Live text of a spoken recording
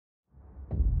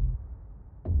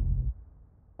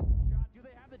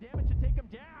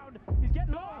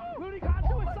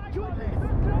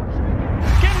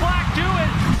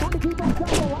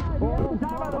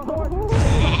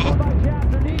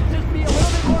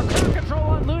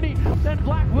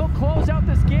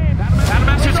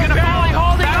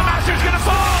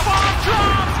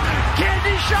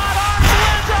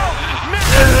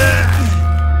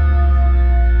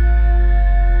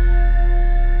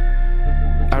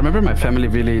I remember my family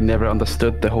really never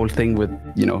understood the whole thing with,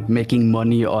 making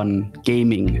money on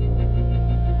gaming.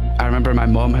 I remember my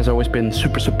mom has always been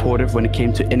super supportive when it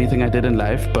came to anything I did in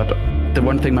life, but the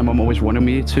one thing my mom always wanted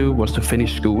me to was to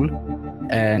finish school.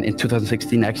 And in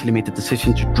 2016, I actually made the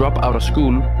decision to drop out of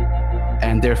school,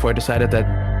 and therefore I decided that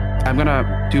I'm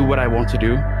gonna do what I want to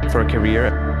do for a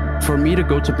career. For me to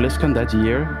go to BlizzCon that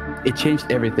year, it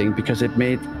changed everything because it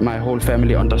made my whole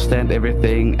family understand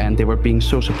everything, and they were being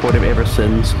so supportive ever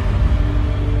since.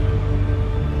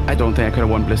 I don't think I could have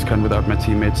won BlizzCon without my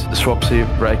teammates. Swapsy,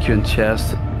 Raikou, and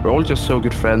Chaz. We're all just so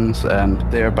good friends, and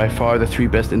they are by far the 3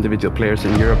 best individual players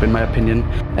in Europe, in my opinion.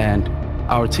 And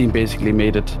our team basically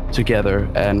made it together,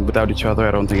 and without each other,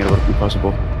 I don't think it would have been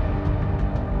possible.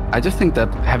 I just think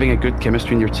that having a good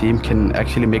chemistry in your team can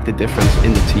actually make the difference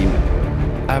in the team.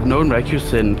 I've known Raikou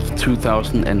since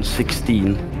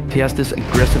 2016. He has this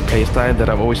aggressive playstyle that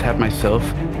I've always had myself.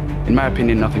 In my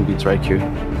opinion, nothing beats Raikou.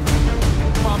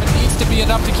 It needs to be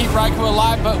enough to keep Raikou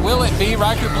alive, but will it be?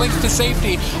 Raikou blinks to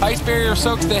safety. Ice Barrier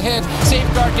soaks the hit.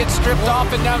 Safeguard gets stripped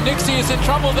off, and now Nixie is in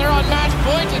trouble. They're on match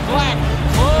point, and Black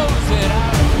close it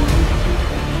out.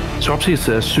 Swapsy is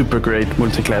a super great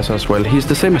multi-classer as well. He's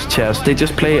the same as Chaz. They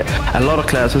just play a lot of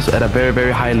classes at a very,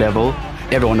 very high level.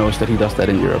 Everyone knows that he does that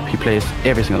in Europe. He plays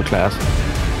every single class.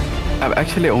 I've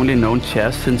actually only known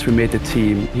Chaz since we made the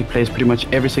team. He plays pretty much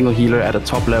every single healer at a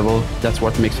top level. That's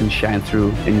what makes him shine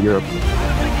through in Europe. In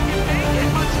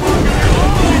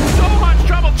so much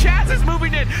trouble. Chaz is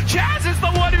moving in. Chaz is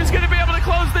the one who's going to be able to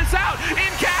close this out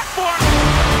in cat form.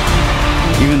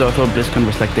 Even though I thought BlizzCon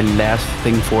was like the last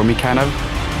thing for me, kind of,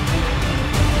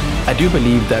 I do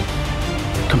believe that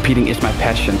competing is my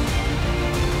passion.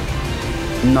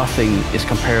 Nothing is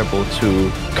comparable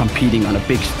to competing on a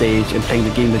big stage and playing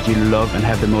the game that you love and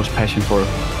have the most passion for.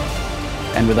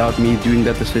 And without me doing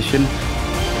that decision,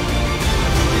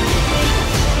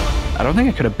 I don't think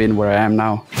I could have been where I am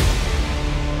now.